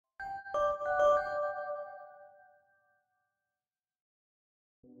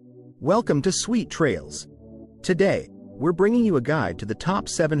Welcome to SuiteTrails. Today, we're bringing you a guide to the top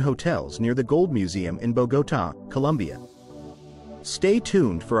 7 hotels near the Gold Museum in Bogota, Colombia. Stay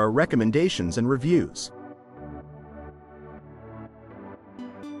tuned for our recommendations and reviews.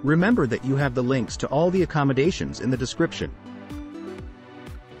 Remember that you have the links to all the accommodations in the description.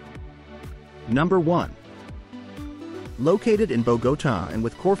 Number 1. Located in Bogota and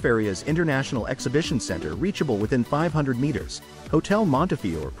with Corferia's International Exhibition Center reachable within 500 meters, Hotel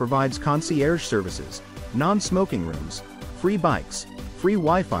Montefiore provides concierge services, non-smoking rooms, free bikes, free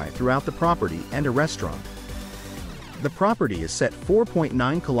Wi-Fi throughout the property and a restaurant. The property is set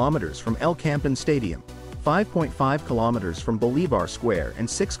 4.9 kilometers from El Campín Stadium, 5.5 kilometers from Bolivar Square and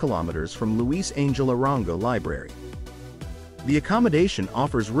 6 kilometers from Luis Angel Arango Library. The accommodation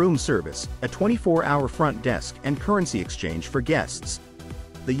offers room service, a 24-hour front desk and currency exchange for guests.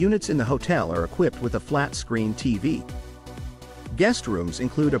 The units in the hotel are equipped with a flat-screen TV. Guest rooms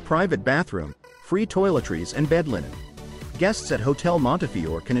include a private bathroom, free toiletries and bed linen. Guests at Hotel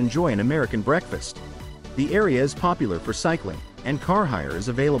Montefiore can enjoy an American breakfast. The area is popular for cycling, and car hire is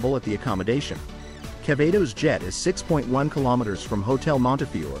available at the accommodation. Quevedo's Jet is 6.1 kilometers from Hotel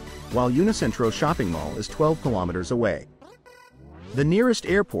Montefiore, while Unicentro Shopping Mall is 12 kilometers away. The nearest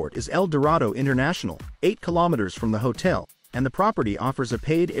airport is El Dorado International, 8 kilometers from the hotel, and the property offers a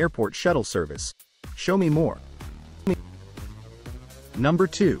paid airport shuttle service. Show me more. Number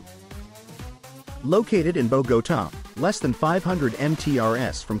 2. Located in Bogota, less than 500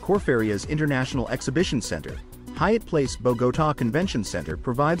 mtrs from Corferia's International Exhibition Center, Hyatt Place Bogota Convention Center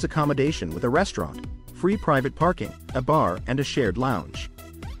provides accommodation with a restaurant, free private parking, a bar and a shared lounge.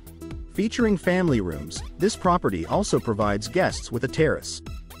 Featuring family rooms, this property also provides guests with a terrace.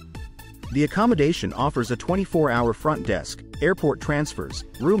 The accommodation offers a 24-hour front desk, airport transfers,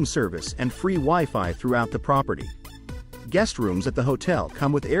 room service and free Wi-Fi throughout the property. Guest rooms at the hotel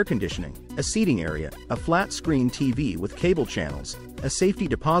come with air conditioning, a seating area, a flat-screen TV with cable channels, a safety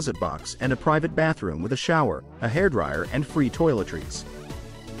deposit box and a private bathroom with a shower, a hairdryer and free toiletries.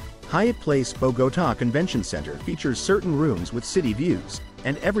 Hyatt Place Bogota Convention Center features certain rooms with city views,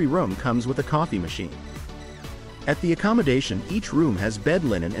 and every room comes with a coffee machine. At the accommodation, each room has bed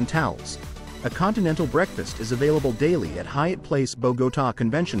linen and towels. A continental breakfast is available daily at Hyatt Place Bogota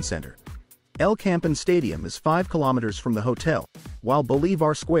Convention Center. El Campín Stadium is 5 kilometers from the hotel, while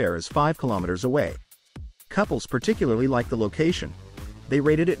Bolivar Square is 5 kilometers away. Couples particularly like the location. They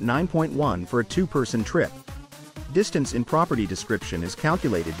rated it 9.1 for a 2-person trip. Distance in property description is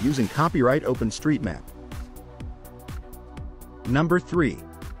calculated using copyright OpenStreetMap. Number 3.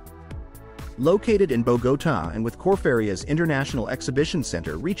 Located in Bogota and with Corferia's International Exhibition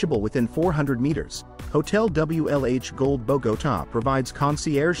Center reachable within 400 meters, Hotel WLH Gold Bogota provides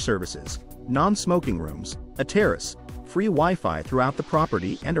concierge services, non-smoking rooms, a terrace, free Wi-Fi throughout the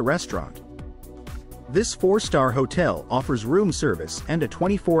property and a restaurant. This 4-star hotel offers room service and a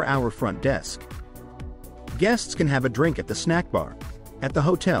 24-hour front desk. Guests can have a drink at the snack bar. At the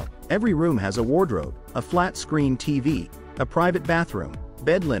hotel, every room has a wardrobe, a flat-screen TV, a private bathroom,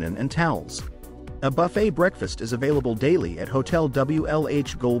 bed linen and towels. A buffet breakfast is available daily at Hotel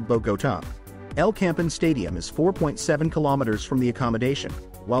WLH Gold Bogota. El Campín Stadium is 4.7 kilometers from the accommodation,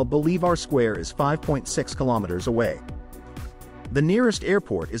 while Bolivar Square is 5.6 kilometers away. The nearest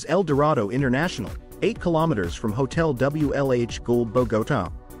airport is El Dorado International, 8 kilometers from Hotel WLH Gold Bogota,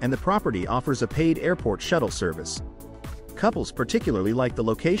 and the property offers a paid airport shuttle service. Couples particularly like the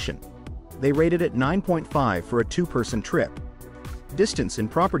location. They rated it 9.5 for a 2-person trip. Distance in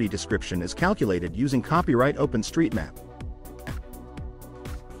property description is calculated using copyright OpenStreetMap.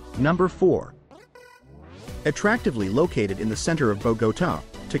 Number 4. Attractively located in the center of Bogota,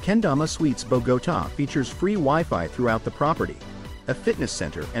 Tequendama Suites Bogota features free Wi-Fi throughout the property, a fitness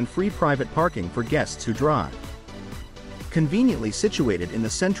center and free private parking for guests who drive. Conveniently situated in the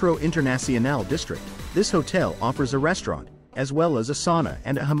Centro Internacional district, this hotel offers a restaurant, as well as a sauna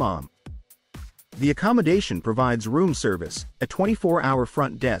and a hammam. The accommodation provides room service, a 24-hour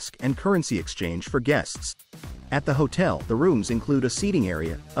front desk and currency exchange for guests. At the hotel, the rooms include a seating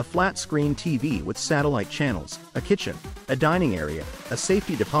area, a flat-screen TV with satellite channels, a kitchen, a dining area, a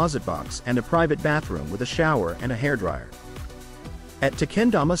safety deposit box and a private bathroom with a shower and a hairdryer. At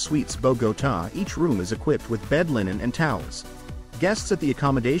Tequendama Suites Bogota, each room is equipped with bed linen and towels. Guests at the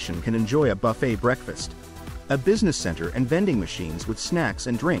accommodation can enjoy a buffet breakfast. A business center and vending machines with snacks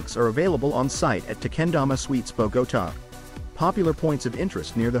and drinks are available on site at Tequendama Suites Bogota. Popular points of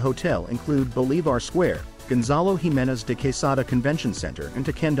interest near the hotel include Bolivar Square, Gonzalo Jimenez de Quesada Convention Center and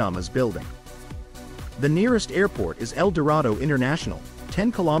Tequendama's building. The nearest airport is El Dorado International,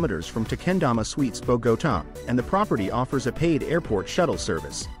 10 kilometers from Tequendama Suites Bogota, and the property offers a paid airport shuttle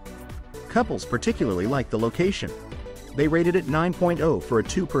service. Couples particularly like the location. They rated it 9.0 for a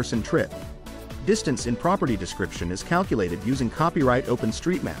two-person trip. Distance in property description is calculated using copyright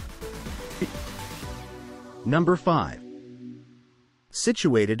OpenStreetMap. Number 5.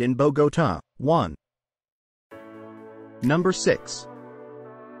 Situated in Bogota, 1. Number 6.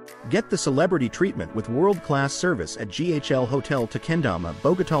 Get the celebrity treatment with world-class service at GHL Hotel Tequendama,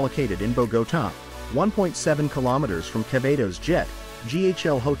 Bogota. Located in Bogota, 1.7 kilometers from Quevedo's Jet,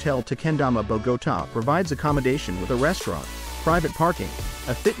 GHL Hotel Tequendama, Bogota provides accommodation with a restaurant, private parking,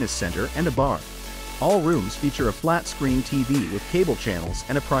 a fitness center, and a bar. All rooms feature a flat-screen TV with cable channels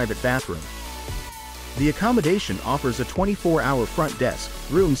and a private bathroom. The accommodation offers a 24-hour front desk,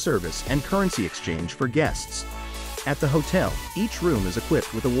 room service, and currency exchange for guests. At the hotel, each room is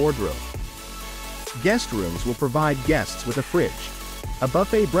equipped with a wardrobe. Guest rooms will provide guests with a fridge. A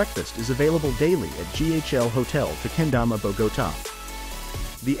buffet breakfast is available daily at GHL Hotel Tequendama, Bogota.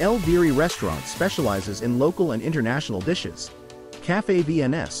 The El Viri restaurant specializes in local and international dishes. Café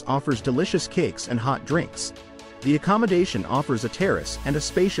VNS offers delicious cakes and hot drinks. The accommodation offers a terrace and a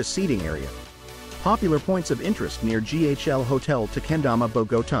spacious seating area. Popular points of interest near GHL Hotel Tequendama,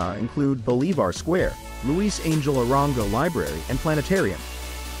 Bogota include Bolivar Square, Luis Angel Arango Library, and Planetarium.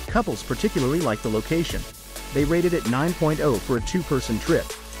 Couples particularly like the location. They rated it 9.0 for a two-person trip.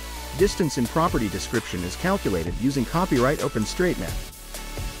 Distance in property description is calculated using copyright OpenStreetMap.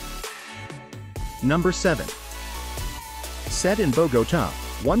 Number 7. Set in Bogota,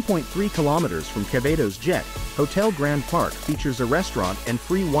 1.3 kilometers from Quevedo's Jet, Hotel Grand Park features a restaurant and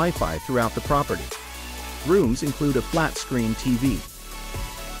free Wi-Fi throughout the property. Rooms include a flat-screen TV.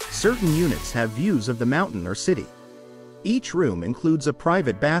 Certain units have views of the mountain or city. Each room includes a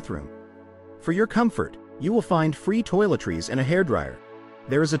private bathroom. For your comfort, you will find free toiletries and a hairdryer.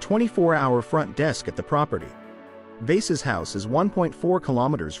 There is a 24-hour front desk at the property. Vase's house is 1.4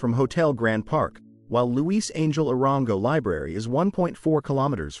 kilometers from Hotel Grand Park, while Luis Angel Arango Library is 1.4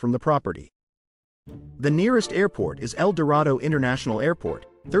 kilometers from the property. The nearest airport is El Dorado International Airport,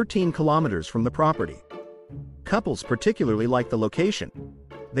 13 kilometers from the property. Couples particularly like the location.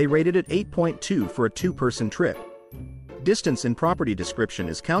 They rated it 8.2 for a two-person trip. Distance in property description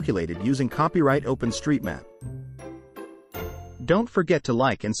is calculated using copyright OpenStreetMap. Don't forget to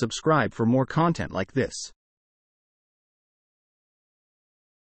like and subscribe for more content like this.